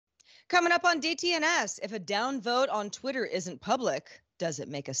Coming up on DTNS, if a downvote on Twitter isn't public, does it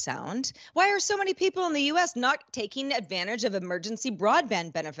make a sound? Why are so many people in the U.S. not taking advantage of emergency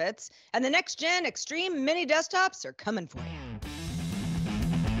broadband benefits? And the next-gen extreme mini desktops are coming for you.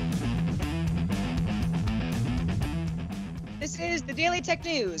 This is the Daily Tech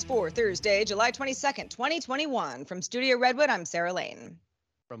News for Thursday, July 22nd, 2021. From Studio Redwood, I'm Sarah Lane.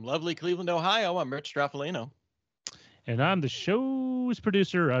 From lovely Cleveland, Ohio, I'm Rich Stroffolino. And I'm the show's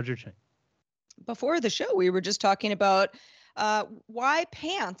producer, Roger Chang. Before the show, we were just talking about why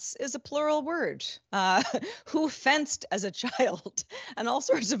pants is a plural word, who fenced as a child, and all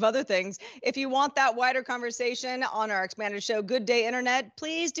sorts of other things. If you want that wider conversation on our expanded show, Good Day Internet,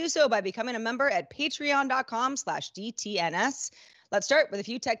 please do so by becoming a member at patreon.com/DTNS. Let's start with a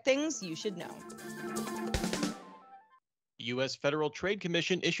few tech things you should know. The U.S. Federal Trade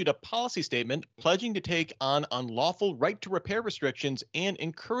Commission issued a policy statement pledging to take on unlawful right-to-repair restrictions and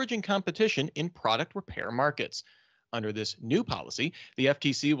encouraging competition in product repair markets. Under this new policy, the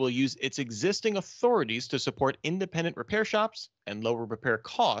FTC will use its existing authorities to support independent repair shops and lower repair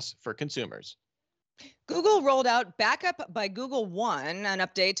costs for consumers. Google rolled out Backup by Google One, an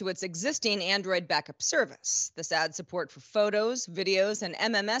update to its existing Android backup service. This adds support for photos, videos, and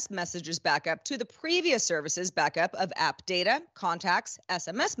MMS messages backup to the previous service's backup of app data, contacts,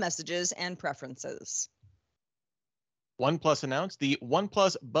 SMS messages, and preferences. OnePlus announced the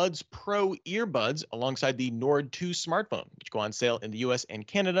OnePlus Buds Pro earbuds alongside the Nord 2 smartphone, which go on sale in the U.S. and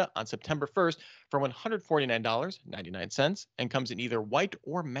Canada on September 1st for $149.99 and comes in either white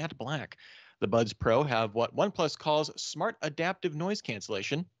or matte black. The Buds Pro have what OnePlus calls smart adaptive noise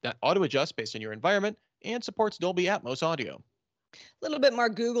cancellation that auto-adjusts based on your environment and supports Dolby Atmos audio. A little bit more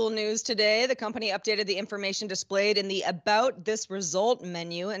Google news today. The company updated the information displayed in the About This Result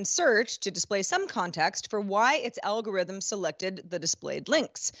menu in search to display some context for why its algorithm selected the displayed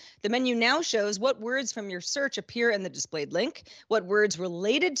links. The menu now shows what words from your search appear in the displayed link, what words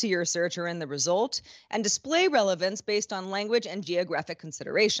related to your search are in the result, and display relevance based on language and geographic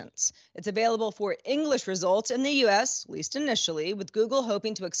considerations. It's available for English results in the U.S., at least initially, with Google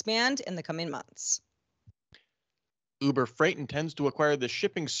hoping to expand in the coming months. Uber Freight intends to acquire the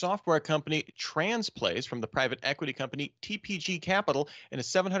shipping software company Transplace from the private equity company TPG Capital in a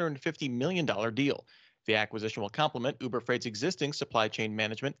 $750 million deal. The acquisition will complement Uber Freight's existing supply chain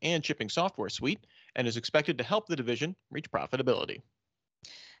management and shipping software suite and is expected to help the division reach profitability.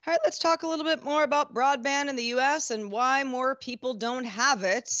 All right, let's talk a little bit more about broadband in the U.S. and why more people don't have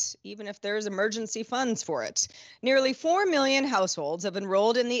it, even if there's emergency funds for it. Nearly 4 million households have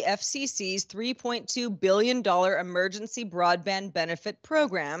enrolled in the FCC's $3.2 billion emergency broadband benefit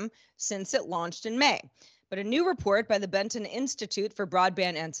program since it launched in May. But a new report by the Benton Institute for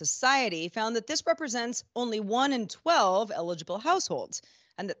Broadband and Society found that this represents only 1 in 12 eligible households,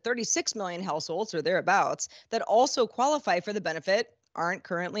 and that 36 million households, or thereabouts, that also qualify for the benefit aren't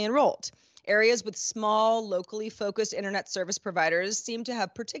currently enrolled. Areas with small, locally focused internet service providers seem to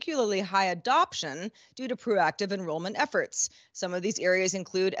have particularly high adoption due to proactive enrollment efforts. Some of these areas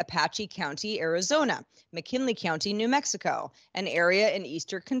include Apache County, Arizona, McKinley County, New Mexico, an area in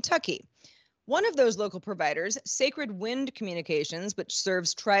eastern Kentucky. One of those local providers, Sacred Wind Communications, which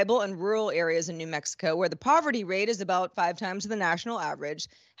serves tribal and rural areas in New Mexico, where the poverty rate is about 5 times the national average,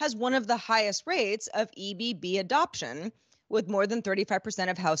 has one of the highest rates of EBB adoption, with more than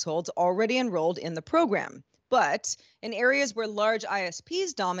 35% of households already enrolled in the program. But in areas where large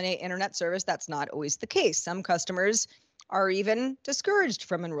ISPs dominate internet service, that's not always the case. Some customers are even discouraged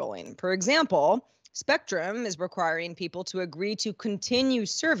from enrolling. For example, Spectrum is requiring people to agree to continue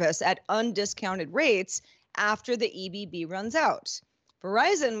service at undiscounted rates after the EBB runs out.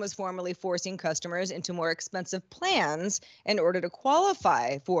 Verizon was formerly forcing customers into more expensive plans in order to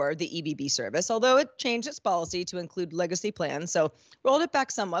qualify for the EBB service, although it changed its policy to include legacy plans, so rolled it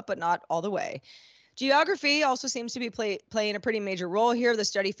back somewhat, but not all the way. Geography also seems to be playing a pretty major role here. The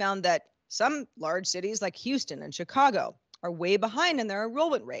study found that some large cities like Houston and Chicago are way behind in their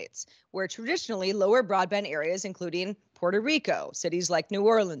enrollment rates, where traditionally lower broadband areas, including Puerto Rico, cities like New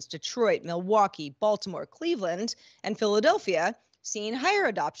Orleans, Detroit, Milwaukee, Baltimore, Cleveland, and Philadelphia, seeing higher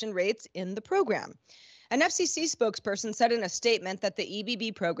adoption rates in the program. An FCC spokesperson said in a statement that the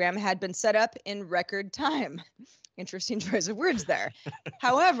EBB program had been set up in record time. Interesting choice of words there.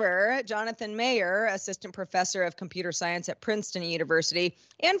 However, Jonathan Mayer, assistant professor of computer science at Princeton University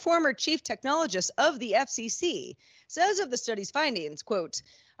and former chief technologist of the FCC, says of the study's findings, quote,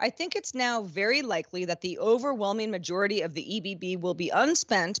 "I think it's now very likely that the overwhelming majority of the EBB will be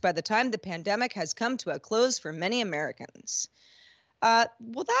unspent by the time the pandemic has come to a close for many Americans."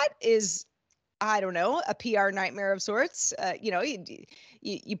 Well, that is I don't know, a PR nightmare of sorts.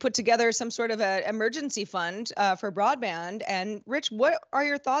 You put together some sort of an emergency fund for broadband. And Rich, what are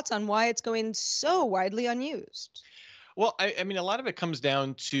your thoughts on why it's going so widely unused? Well, I mean, a lot of it comes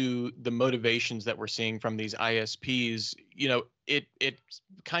down to the motivations that we're seeing from these ISPs. It's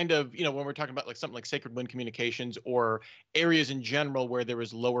kind of, when we're talking about like something like Sacred Wind Communications or areas in general where there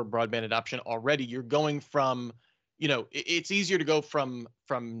is lower broadband adoption already, you're going from, it's easier to go from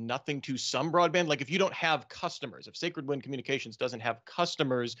nothing to some broadband. Like if you don't have customers, if Sacred Wind Communications doesn't have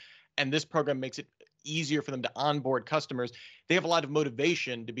customers, and this program makes it easier for them to onboard customers, they have a lot of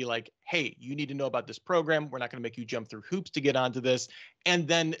motivation to be like, hey, you need to know about this program. We're not going to make you jump through hoops to get onto this. And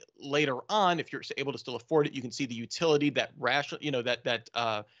then later on, if you're able to still afford it, you can see the utility that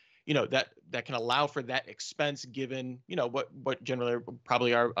that can allow for that expense given, what generally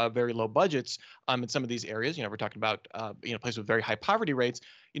probably are very low budgets in some of these areas. We're talking about, places with very high poverty rates,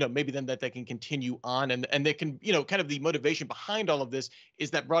 maybe then that they can continue on and they can, kind of the motivation behind all of this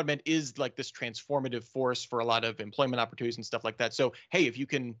is that broadband is like this transformative force for a lot of employment opportunities and stuff like that. So, hey, if you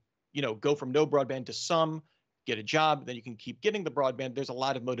can, go from no broadband to some, get a job, then you can keep getting the broadband. There's a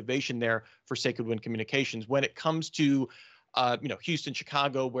lot of motivation there for Sacred Wind Communications. When it comes to Houston,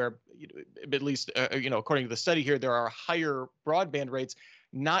 Chicago, where at least, according to the study here, there are higher broadband rates,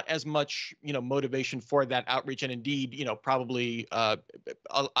 not as much, motivation for that outreach. And indeed, probably,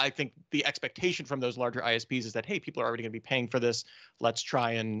 I think the expectation from those larger ISPs is that, hey, people are already going to be paying for this. Let's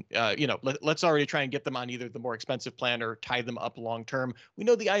try and, let's already try and get them on either the more expensive plan or tie them up long term. We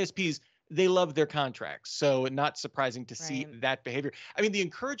know the ISPs, they love their contracts. So not surprising to see that behavior. I mean, the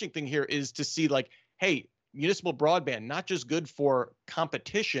encouraging thing here is to see like, hey, municipal broadband, not just good for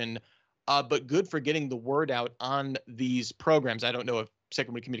competition, but good for getting the word out on these programs. I don't know if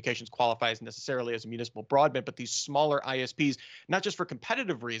Sacred Wind Communications qualifies necessarily as a municipal broadband, but these smaller ISPs, not just for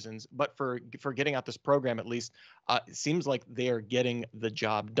competitive reasons, but for getting out this program at least, it seems like they are getting the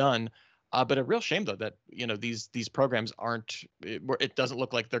job done. But a real shame though that these programs aren't. It doesn't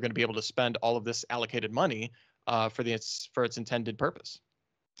look like they're going to be able to spend all of this allocated money for its intended purpose.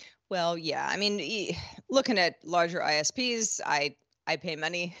 Well, yeah. I mean, looking at larger ISPs, I pay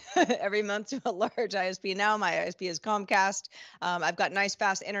money every month to a large ISP now. My ISP is Comcast. I've got nice,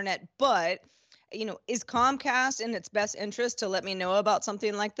 fast internet, but is Comcast in its best interest to let me know about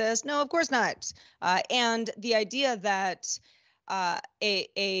something like this? No, of course not. And the idea that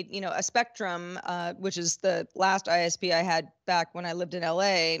a Spectrum, which is the last ISP I had back when I lived in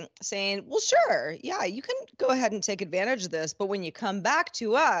LA, saying, well, sure, yeah, you can go ahead and take advantage of this. But when you come back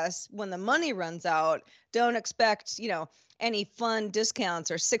to us, when the money runs out, don't expect, any fun discounts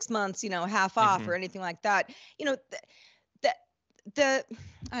or 6 months, half off or anything like that. I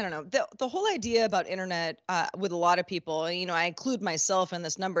don't know, the whole idea about internet with a lot of people, I include myself in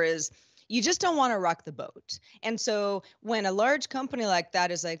this number, is you just don't want to rock the boat. And so when a large company like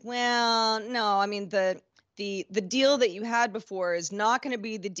that is like, well, no, I mean, the deal that you had before is not going to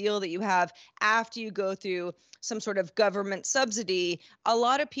be the deal that you have after you go through some sort of government subsidy. A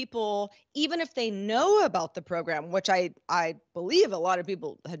lot of people, even if they know about the program, which I believe a lot of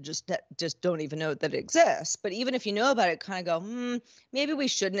people had just don't even know that it exists. But even if you know about it, kind of go, maybe we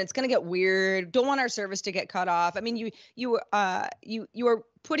shouldn't. It's going to get weird. Don't want our service to get cut off. I mean, you are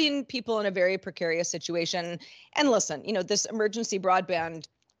putting people in a very precarious situation. And listen, this emergency broadband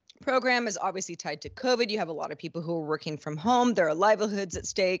program is obviously tied to COVID. You have a lot of people who are working from home. There are livelihoods at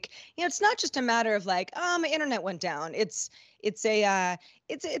stake. It's not just a matter of like, my internet went down. It's a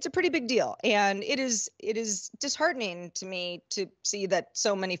pretty big deal, and it is disheartening to me to see that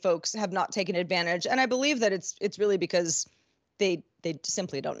so many folks have not taken advantage. And I believe that it's really because they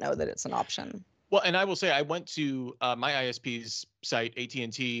simply don't know that it's an option. Well, and I will say I went to my ISP's site,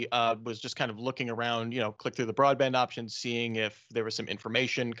 AT&T, was just kind of looking around, click through the broadband options, seeing if there was some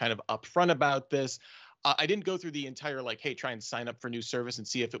information kind of upfront about this. I didn't go through the entire like, hey, try and sign up for new service and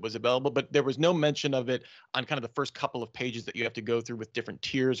see if it was available, but there was no mention of it on kind of the first couple of pages that you have to go through with different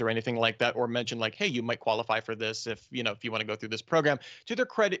tiers or anything like that, or mention like, hey, you might qualify for this if you want to go through this program. To their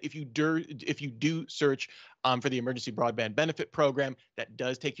credit, if you do search for the Emergency Broadband Benefit Program, that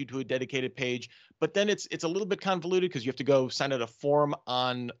does take you to a dedicated page. But then it's a little bit convoluted because you have to go sign out a form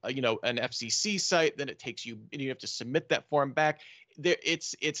on an FCC site. Then it takes you, and you have to submit that form back.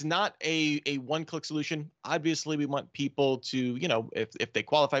 It's not a one-click solution. Obviously, we want people to, if they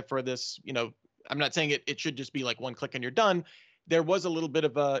qualify for this, I'm not saying it should just be like one click and you're done. There was a little bit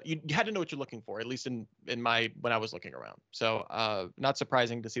of you had to know what you're looking for, at least in when I was looking around. So not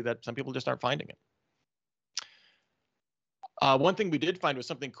surprising to see that some people just aren't finding it. One thing we did find was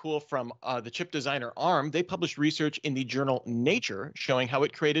something cool from the chip designer ARM. They published research in the journal Nature showing how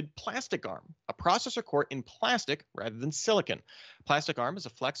it created Plastic ARM, a processor core in plastic rather than silicon. Plastic ARM is a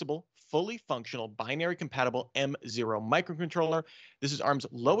flexible, fully functional, binary compatible M0 microcontroller. This is ARM's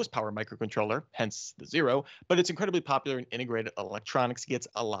lowest power microcontroller, hence the zero, but it's incredibly popular in integrated electronics, gets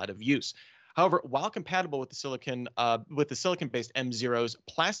a lot of use. However, while compatible with the silicon-based M0s,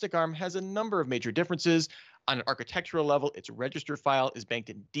 Plastic ARM has a number of major differences. On an architectural level, its register file is banked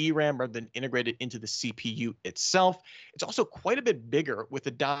in DRAM rather than integrated into the CPU itself. It's also quite a bit bigger, with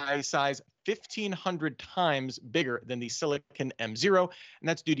a die size 1,500 times bigger than the silicon M0, and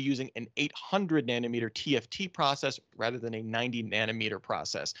that's due to using an 800 nanometer TFT process rather than a 90 nanometer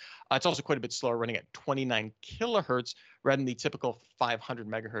process. It's also quite a bit slower, running at 29 kilohertz rather than the typical 500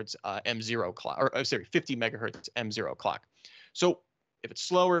 megahertz M0 clock, or 50 megahertz M0 clock. So if it's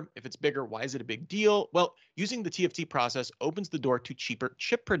slower, if it's bigger, why is it a big deal? Well, using the TFT process opens the door to cheaper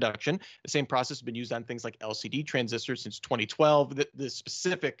chip production. The same process has been used on things like LCD transistors since 2012. The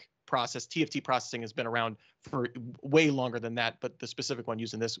specific process, TFT processing, has been around for way longer than that, but the specific one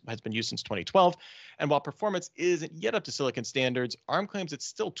used in this has been used since 2012. And while performance isn't yet up to silicon standards, ARM claims it's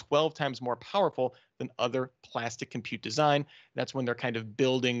still 12 times more powerful than other plastic compute design. That's when they're kind of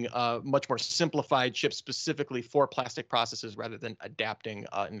building much more simplified chips specifically for plastic processes rather than adapting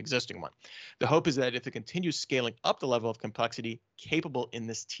an existing one. The hope is that if it continues scaling up the level of complexity capable in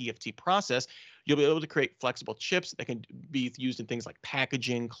this TFT process, you'll be able to create flexible chips that can be used in things like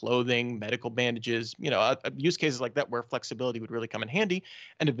packaging, clothing, medical bandages, use cases like that where flexibility would really come in handy,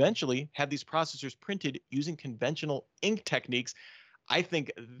 and eventually have these processors printed using conventional ink techniques. I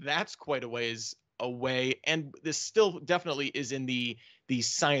think that's quite a ways away, and this still definitely is in the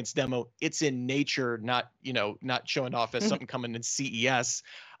science demo. It's in Nature, not showing off as something coming in CES,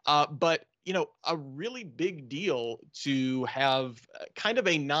 but a really big deal to have kind of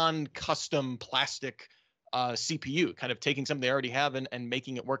a non-custom plastic CPU, kind of taking something they already have and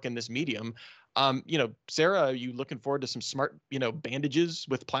making it work in this medium. Sarah, are you looking forward to some smart, bandages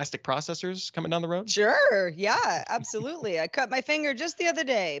with plastic processors coming down the road? Sure. Yeah, absolutely. I cut my finger just the other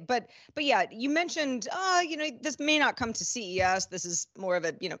day, but yeah, you mentioned, this may not come to CES. This is more of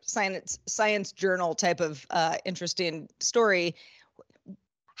a, science journal type of interesting story.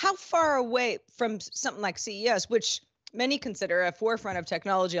 How far away from something like CES, which many consider a forefront of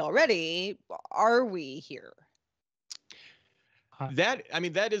technology already, are we here? That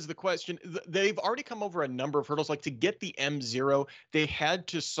is the question. They've already come over a number of hurdles. Like, to get the M0, they had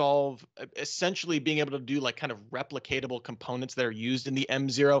to solve essentially being able to do like kind of replicatable components that are used in the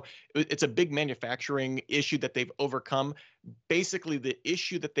M0. It's a big manufacturing issue that they've overcome. Basically, the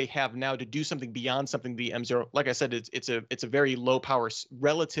issue that they have now to do something beyond something the M0, like I said, it's a very low power,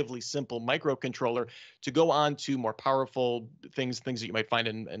 relatively simple microcontroller. To go on to more powerful things that you might find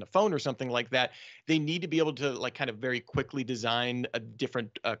in a phone or something like that, they need to be able to like kind of very quickly design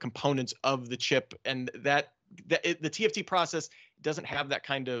different components of the chip, and the TFT process doesn't have that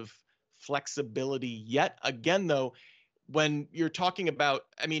kind of flexibility yet. Again, though, when you're talking about,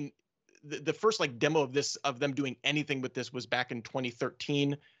 the first like demo of them doing anything with this was back in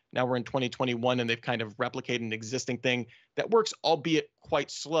 2013. Now we're in 2021, and they've kind of replicated an existing thing that works, albeit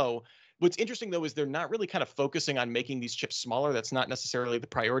quite slow. What's interesting, though, is they're not really kind of focusing on making these chips smaller. That's not necessarily the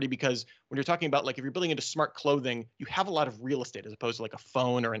priority, because when you're talking about, like, if you're building into smart clothing, you have a lot of real estate as opposed to like a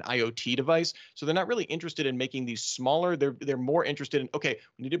phone or an IoT device. So they're not really interested in making these smaller. They're more interested in, okay,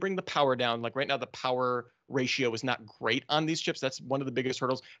 we need to bring the power down. Like right now, the power ratio is not great on these chips. That's one of the biggest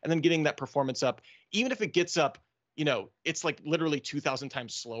hurdles. And then getting that performance up, even if it gets up, it's like literally 2,000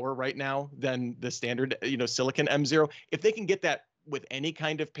 times slower right now than the standard, silicon M0. If they can get that with any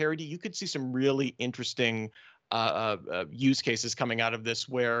kind of parity, you could see some really interesting use cases coming out of this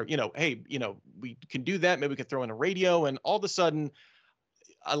where, hey, we can do that. Maybe we could throw in a radio, and all of a sudden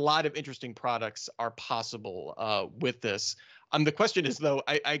a lot of interesting products are possible with this. The question is, though,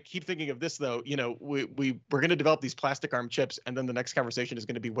 I keep thinking of this, though, we're going to develop these plastic ARM chips, and then the next conversation is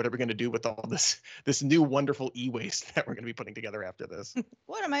going to be, what are we going to do with all this new wonderful e-waste that we're going to be putting together after this?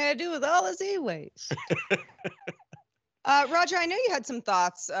 What am I going to do with all this e-waste? Roger, I know you had some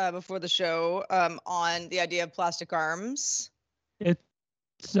thoughts before the show on the idea of plastic arms.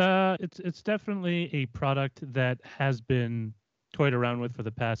 It's definitely a product that has been toyed around with for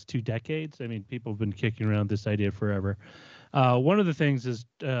the past 2 decades. People have been kicking around this idea forever. One of the things is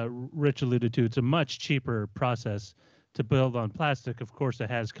Rich alluded to. It's a much cheaper process to build on plastic. Of course, it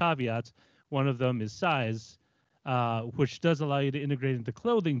has caveats. One of them is size, which does allow you to integrate into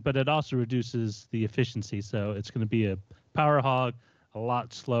clothing, but it also reduces the efficiency. So it's going to be a power hog, a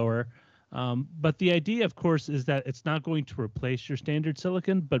lot slower. But the idea, of course, is that it's not going to replace your standard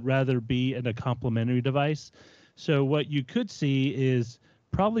silicon, but rather be in a complementary device. So what you could see is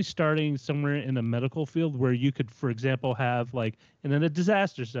probably starting somewhere in a medical field where you could, for example, have like in a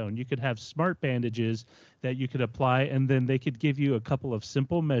disaster zone, you could have smart bandages that you could apply, and then they could give you a couple of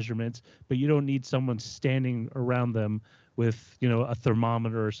simple measurements, but you don't need someone standing around them with, a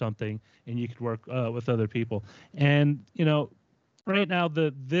thermometer or something, and you could work with other people. And, right now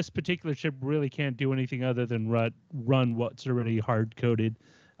this particular chip really can't do anything other than run what's already hard coded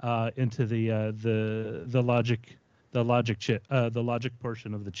into the logic chip, the logic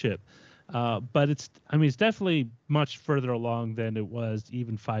portion of the chip. But it's definitely much further along than it was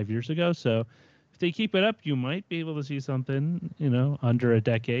even 5 years ago. So if they keep it up, you might be able to see something, under a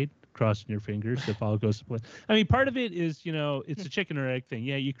decade. Crossing your fingers if all goes to plan. Part of it is, it's a chicken or egg thing.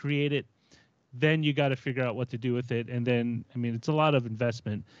 Yeah, you create it, then you got to figure out what to do with it, and then it's a lot of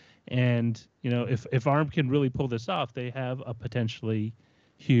investment. And if ARM can really pull this off, they have a potentially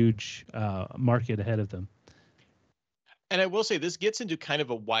huge market ahead of them. And I will say this gets into kind of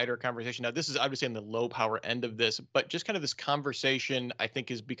a wider conversation. Now, this is obviously on the low power end of this, but just kind of this conversation, I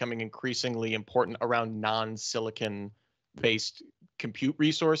think, is becoming increasingly important around non-silicon based compute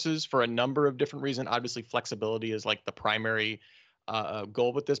resources for a number of different reasons. Obviously, flexibility is like the primary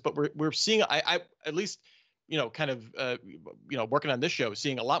goal with this, but we're seeing, I at least, kind of, working on this show,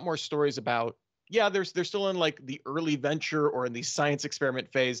 seeing a lot more stories about, they're still in like the early venture or in the science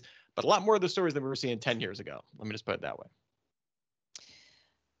experiment phase, but a lot more of the stories than we were seeing 10 years ago. Let me just put it that way.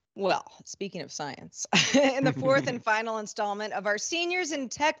 Well, speaking of science, in the fourth and final installment of our Seniors in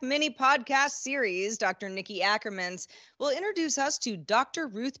Tech mini podcast series, Dr. Nikki Ackermans will introduce us to Dr.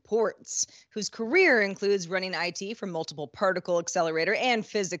 Ruth Ports, whose career includes running IT for multiple particle accelerator and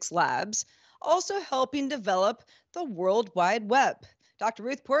physics labs, also helping develop the World Wide Web. Dr.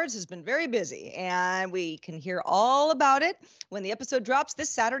 Ruth Ports has been very busy, and we can hear all about it when the episode drops this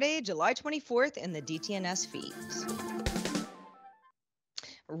Saturday, July 24th in the DTNS feeds.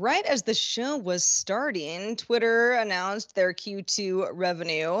 Right as the show was starting, Twitter announced their Q2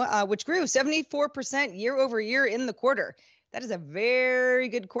 revenue, which grew 74% year over year in the quarter. That is a very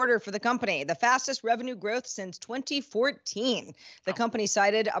good quarter for the company, the fastest revenue growth since 2014. The company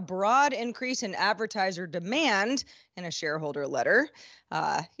cited a broad increase in advertiser demand in a shareholder letter,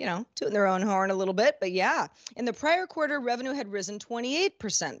 tooting their own horn a little bit. But yeah, in the prior quarter, revenue had risen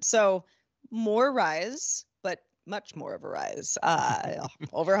 28%. So more rise, but much more of a rise,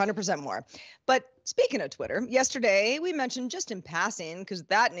 over 100% more. But speaking of Twitter, yesterday we mentioned just in passing, because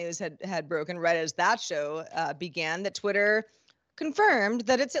that news had broken right as that show began, that Twitter confirmed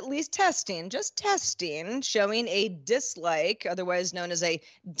that it's at least testing, showing a dislike, otherwise known as a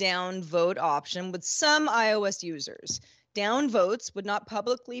downvote option with some iOS users. Downvotes would not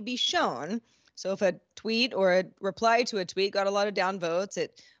publicly be shown. So if a tweet or a reply to a tweet got a lot of downvotes,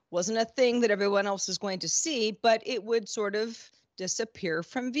 it wasn't a thing that everyone else is going to see, but it would sort of disappear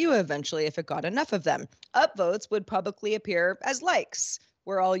from view eventually if it got enough of them. Upvotes would publicly appear as likes.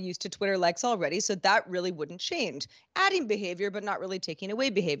 We're all used to Twitter likes already, so that really wouldn't change. Adding behavior, but not really taking away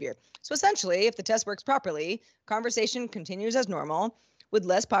behavior. So essentially, if the test works properly, conversation continues as normal, with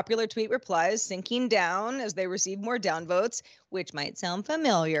less popular tweet replies sinking down as they receive more downvotes, which might sound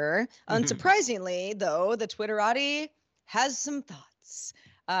familiar. Unsurprisingly, though, the Twitterati has some thoughts.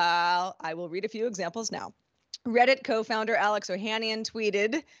 I will read a few examples now. Reddit co-founder Alex Ohanian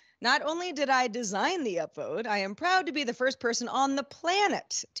tweeted, "Not only did I design the upvote, I am proud to be the first person on the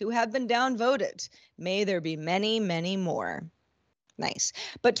planet to have been downvoted. May there be many, many more." Nice.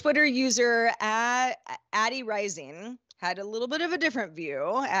 But Twitter user Addy Rising had a little bit of a different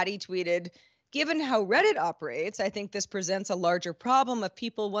view. Addy tweeted, "Given how Reddit operates, I think this presents a larger problem of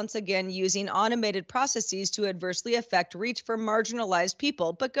people once again using automated processes to adversely affect reach for marginalized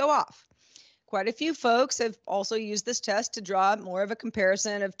people, but go off." Quite a few folks have also used this test to draw more of a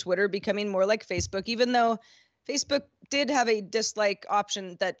comparison of Twitter becoming more like Facebook, even though Facebook did have a dislike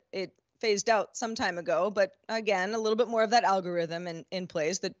option that it phased out some time ago. But again, a little bit more of that algorithm in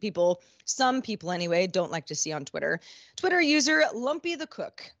place that some people anyway, don't like to see on Twitter. Twitter user Lumpy the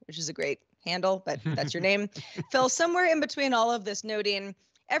Cook, which is a great handle, but that's your name, fell somewhere in between all of this, noting,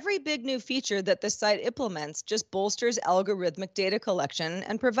 "Every big new feature that this site implements just bolsters algorithmic data collection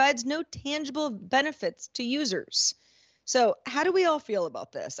and provides no tangible benefits to users." So how do we all feel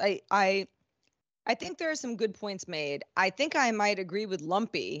about this? I think there are some good points made. I think I might agree with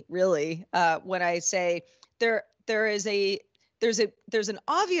Lumpy, really, when I say there's an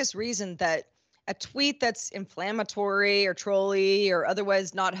obvious reason that a tweet that's inflammatory or trolly or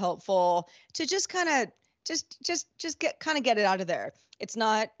otherwise not helpful, to just kind of just get it out of there. It's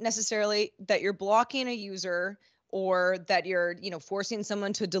not necessarily that you're blocking a user or that you're, forcing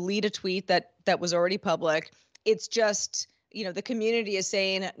someone to delete a tweet that was already public. It's just, the community is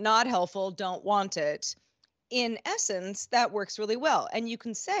saying not helpful, don't want it. In essence, that works really well. And you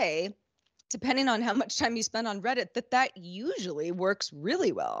can say, depending on how much time you spend on Reddit, that usually works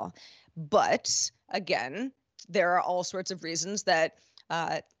really well. But again, there are all sorts of reasons that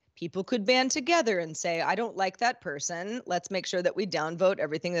people could band together and say, I don't like that person. Let's make sure that we downvote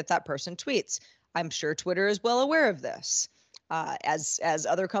everything that person tweets. I'm sure Twitter is well aware of this, as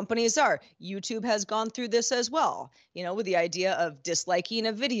other companies are. YouTube has gone through this as well, with the idea of disliking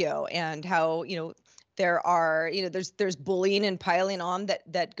a video and how, there are, there's bullying and piling on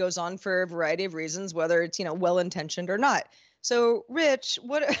that goes on for a variety of reasons, whether it's, well-intentioned or not. So, Rich,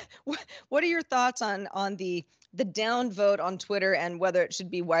 what are your thoughts on the downvote on Twitter and whether it should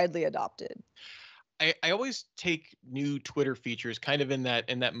be widely adopted? I always take new Twitter features kind of in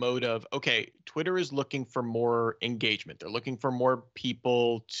that mode of, okay, Twitter is looking for more engagement. They're looking for more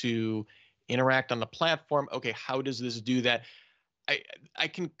people to interact on the platform. Okay, how does this do that? I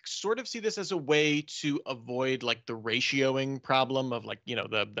can sort of see this as a way to avoid like the ratioing problem of like,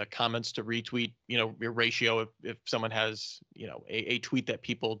 the comments to retweet, your ratio if someone has, a tweet that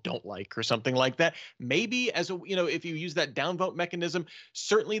people don't like or something like that. Maybe as a, if you use that downvote mechanism,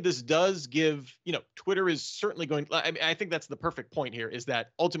 certainly this does give, Twitter is certainly going, I think that's the perfect point here, is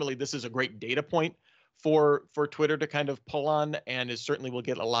that ultimately this is a great data point for Twitter to kind of pull on, and is certainly will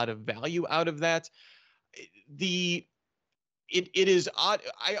get a lot of value out of that. It is odd.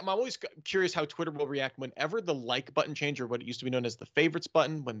 I'm always curious how Twitter will react whenever the like button change, or what it used to be known as the favorites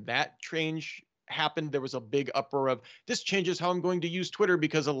button, when that change happened, there was a big uproar of this changes how I'm going to use Twitter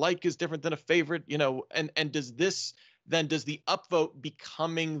because a like is different than a favorite, and does the upvote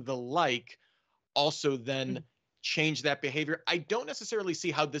becoming the like also then change that behavior? I don't necessarily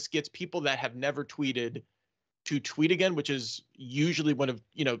see how this gets people that have never tweeted to tweet again, which is usually one of,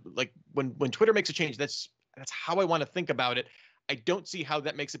 like when Twitter makes a change, that's how I want to think about it. I don't see how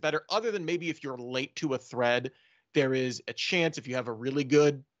that makes it better, other than maybe if you're late to a thread, there is a chance if you have a really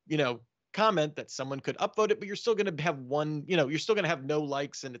good, comment that someone could upvote it, but you're still going to have one, you're still going to have no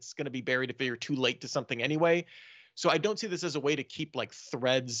likes, and it's going to be buried if you're too late to something anyway. So I don't see this as a way to keep like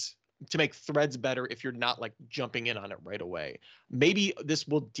threads, to make threads better if you're not like jumping in on it right away. Maybe this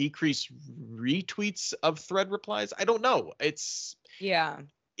will decrease retweets of thread replies. I don't know.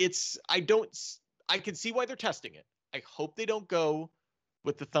 I can see why they're testing it. I hope they don't go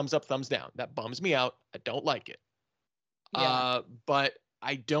with the thumbs up, thumbs down. That bums me out. I don't like it. Yeah. But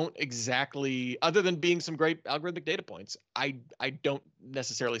I don't exactly, other than being some great algorithmic data points, I don't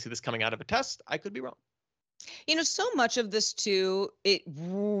necessarily see this coming out of a test. I could be wrong. So much of this too, it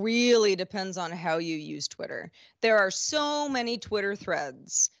really depends on how you use Twitter. There are so many Twitter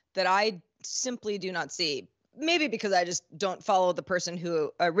threads that I simply do not see. Maybe because I just don't follow the person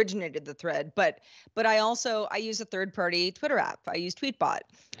who originated the thread, but I use a third-party Twitter app. I use Tweetbot,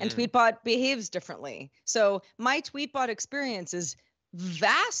 and Tweetbot behaves differently. So my Tweetbot experience is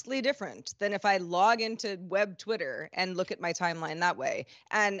vastly different than if I log into web Twitter and look at my timeline that way.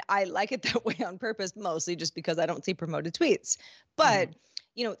 And I like it that way on purpose, mostly just because I don't see promoted tweets. But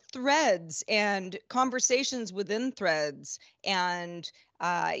threads and conversations within threads, and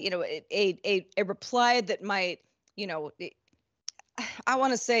a reply that might, I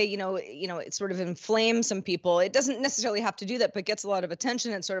want to say, it sort of inflames some people. It doesn't necessarily have to do that, but gets a lot of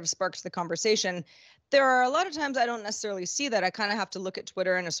attention and sort of sparks the conversation. There are a lot of times I don't necessarily see that. I kind of have to look at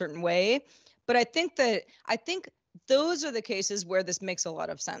Twitter in a certain way. But I think those are the cases where this makes a lot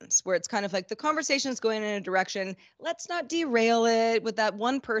of sense, where it's kind of like the conversation is going in a direction. Let's not derail it with that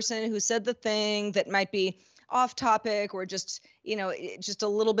one person who said the thing that might be off topic, or just, just a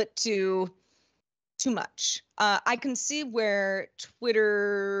little bit too much. I can see where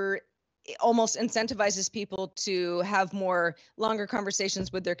Twitter almost incentivizes people to have more longer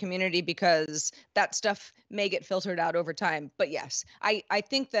conversations with their community, because that stuff may get filtered out over time. But yes, I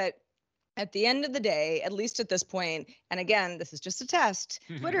think that at the end of the day, at least at this point, and again, this is just a test,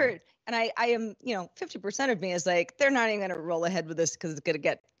 Twitter, and I am, 50% of me is like, they're not even going to roll ahead with this because it's going to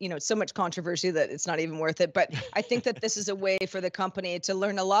get, so much controversy that it's not even worth it. But I think that this is a way for the company to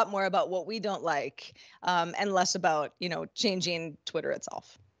learn a lot more about what we don't like, and less about, changing Twitter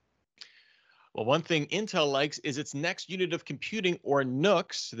itself. Well, one thing Intel likes is its next unit of computing, or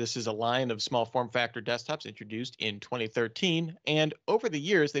NUCs. This is a line of small form factor desktops introduced in 2013. And over the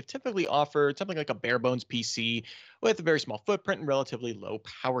years, they've typically offered something like a bare bones PC with a very small footprint and relatively low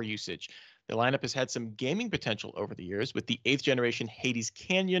power usage. The lineup has had some gaming potential over the years, with the 8th generation Hades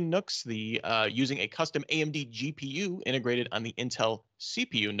Canyon NUCs, using a custom AMD GPU integrated on the Intel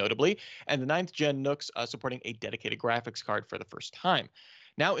CPU, notably, and the 9th gen NUCs supporting a dedicated graphics card for the first time.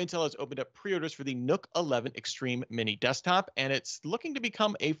 Now, Intel has opened up pre-orders for the NUC 11 Extreme Mini Desktop, and it's looking to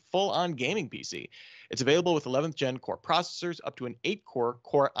become a full-on gaming PC. It's available with 11th gen core processors, up to an 8-core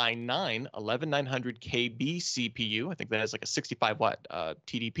Core i9 11900KB CPU. I think that has like a 65-watt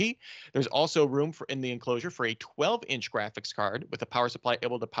TDP. There's also room in the enclosure for a 12-inch graphics card with a power supply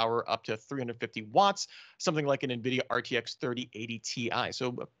able to power up to 350 watts, something like an NVIDIA RTX 3080 Ti.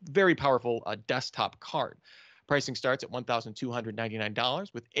 So a very powerful desktop card. Pricing starts at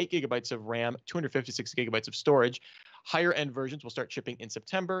 $1,299 with 8 gigabytes of RAM, 256 gigabytes of storage. Higher end versions will start shipping in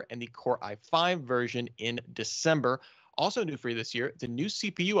September, and the Core i5 version in December. Also new for this year, the new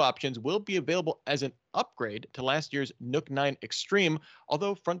CPU options will be available as an upgrade to last year's NUC 9 Extreme,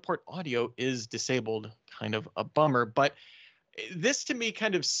 although front port audio is disabled. Kind of a bummer, but this to me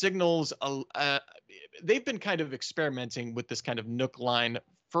kind of signals they've been kind of experimenting with this kind of NUC line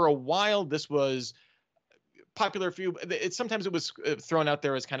for a while. This was popular for you. Sometimes it was thrown out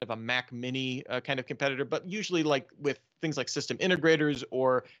there as kind of a Mac Mini kind of competitor, but usually like with things like system integrators,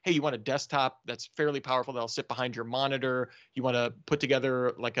 or hey, you want a desktop that's fairly powerful that'll sit behind your monitor. You want to put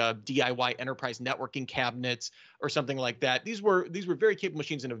together like a DIY enterprise networking cabinets or something like that. These were very capable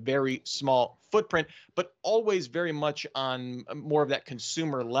machines in a very small footprint, but always very much on more of that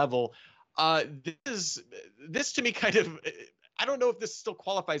consumer level. This to me kind of, I don't know if this still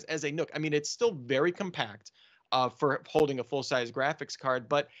qualifies as a NUC. I mean, it's still very compact for holding a full-size graphics card,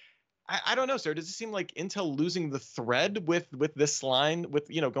 but I don't know, sir. Does it seem like Intel losing the thread with this line, with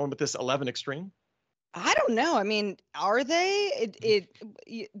going with this 11 Extreme? I don't know. I mean, are they?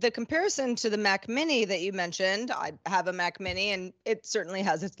 The comparison to the Mac Mini that you mentioned, I have a Mac Mini, and it certainly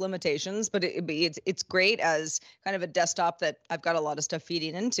has its limitations, but it's great as kind of a desktop that I've got a lot of stuff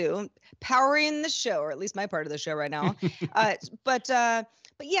feeding into, powering the show, or at least my part of the show right now. But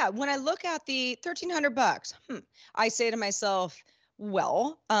yeah, when I look at the $1,300, I say to myself,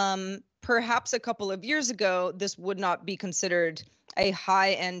 well, perhaps a couple of years ago, this would not be considered a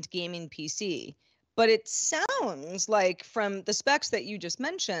high-end gaming PC. But it sounds like from the specs that you just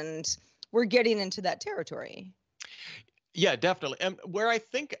mentioned, we're getting into that territory. Yeah, definitely. And where I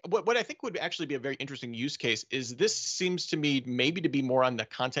think what I think would actually be a very interesting use case is, this seems to me maybe to be more on the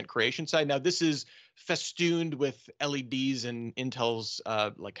content creation side. Now, this is festooned with LEDs and Intel's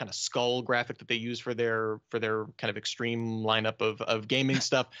like kind of skull graphic that they use for their kind of extreme lineup of gaming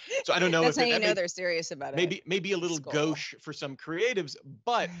stuff. So I don't know. That's how you know they're serious about it. Maybe a little gauche for some creatives,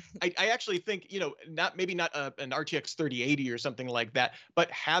 but I actually think, not an RTX 3080 or something like that, but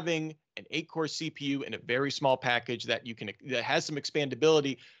having an 8-core CPU in a very small package that that has some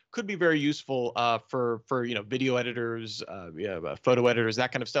expandability could be very useful for video editors, photo editors,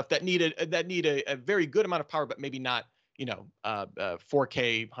 that kind of stuff that need a very good amount of power, but maybe not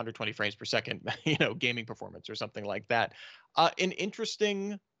 4K 120 frames per second gaming performance or something like that. An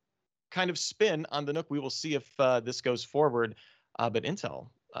interesting kind of spin on the NUC. We will see if this goes forward. But Intel,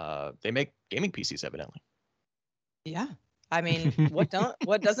 they make gaming PCs evidently. Yeah. I mean, what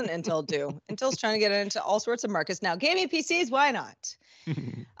doesn't Intel do? Intel's trying to get into all sorts of markets now. Gaming PCs, why not?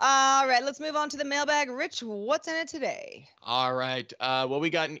 All right, let's move on to the mailbag. Rich, what's in it today? All right. Well, we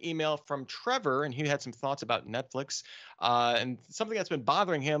got an email from Trevor, and he had some thoughts about Netflix and something that's been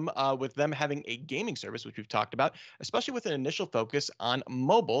bothering him with them having a gaming service, which we've talked about, especially with an initial focus on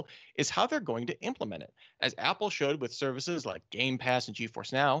mobile, is how they're going to implement it. As Apple showed with services like Game Pass and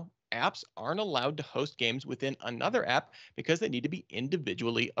GeForce Now, apps aren't allowed to host games within another app because they need to be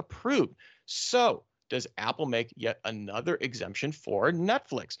individually approved. So, does Apple make yet another exemption for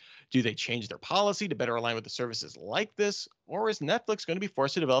Netflix? Do they change their policy to better align with the services like this? Or is Netflix going to be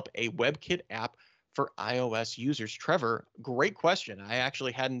forced to develop a WebKit app for iOS users? Trevor, great question. I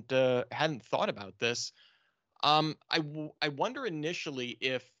actually hadn't thought about this. I wonder initially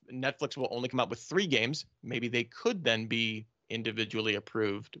if Netflix will only come out with 3 games. Maybe they could then be individually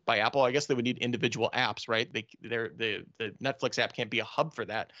approved by Apple. I guess they would need individual apps, right? The Netflix app can't be a hub for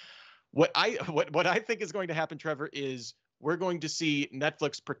that. What I think is going to happen, Trevor, is we're going to see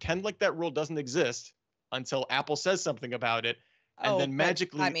Netflix pretend like that rule doesn't exist until Apple says something about it, and then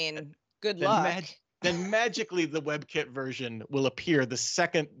magically, good luck. Then magically the WebKit version will appear the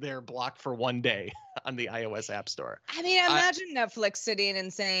second they're blocked for one day on the iOS App Store. I mean, imagine Netflix sitting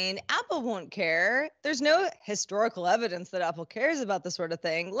and saying, Apple won't care. There's no historical evidence that Apple cares about this sort of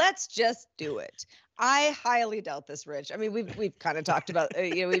thing. Let's just do it. I highly doubt this, Rich. I mean, we've kind of talked about,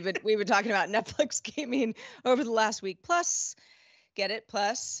 we've been talking about Netflix gaming over the last week. Plus, Get it?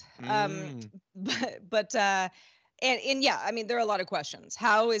 Plus. But and yeah, I mean, there are a lot of questions.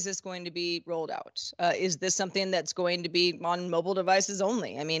 How is this going to be rolled out? Is this something that's going to be on mobile devices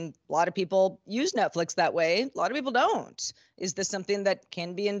only? I mean, a lot of people use Netflix that way. A lot of people don't. Is this something that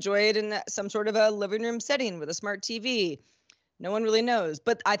can be enjoyed in some sort of a living room setting with a smart TV? No one really knows.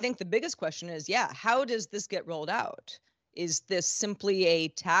 But I think the biggest question is, yeah, how does this get rolled out? Is this simply a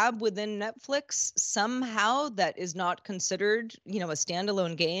tab within Netflix somehow that is not considered, a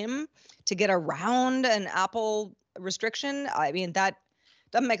standalone game to get around an Apple restriction? I mean, that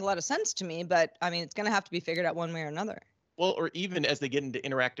doesn't make a lot of sense to me, but I mean, it's going to have to be figured out one way or another. Well, or even as they get into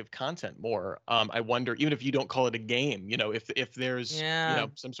interactive content more, I wonder, even if you don't call it a game, if there's,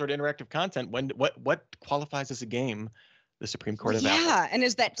 some sort of interactive content, what qualifies as a game? The Supreme Court of Apple. Yeah, and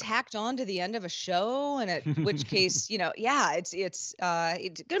is that tacked on to the end of a show? And at which case, it's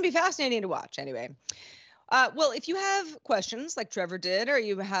going to be fascinating to watch anyway. Well, if you have questions like Trevor did, or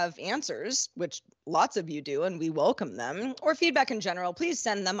you have answers, which lots of you do, and we welcome them, or feedback in general, please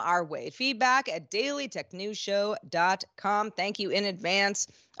send them our way. feedback@dailytechnewsshow.com. Thank you in advance.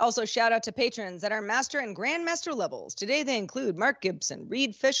 Also, shout out to patrons at our master and grandmaster levels. Today, they include Mark Gibson,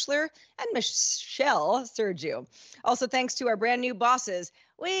 Reed Fischler, and Michelle Sergio. Also, thanks to our brand new bosses.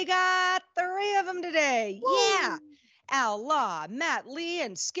 We got 3 of them today. Woo! Yeah. Al Law, Matt Lee,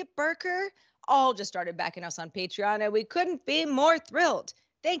 and Skip Barker all just started backing us on Patreon, and we couldn't be more thrilled.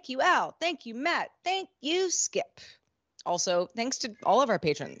 Thank you, Al. Thank you, Matt. Thank you, Skip. Also, thanks to all of our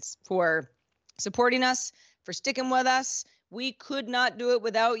patrons for supporting us, for sticking with us. We could not do it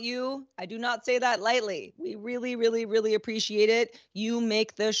without you. I do not say that lightly. We really, really, really appreciate it. You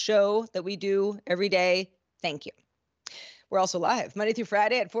make the show that we do every day. Thank you. We're also live Monday through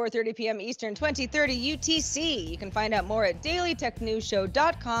Friday at 4:30 p.m. Eastern, 2030 UTC. You can find out more at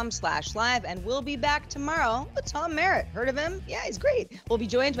dailytechnewsshow.com/live, and we'll be back tomorrow with Tom Merritt. Heard of him? Yeah, he's great. We'll be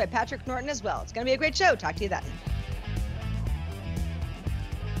joined by Patrick Norton as well. It's going to be a great show. Talk to you then.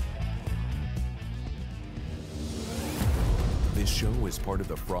 This show is part of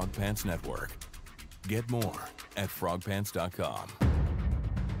the Frog Pants Network. Get more at frogpants.com.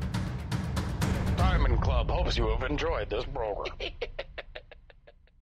 Diamond Club hopes you have enjoyed this program.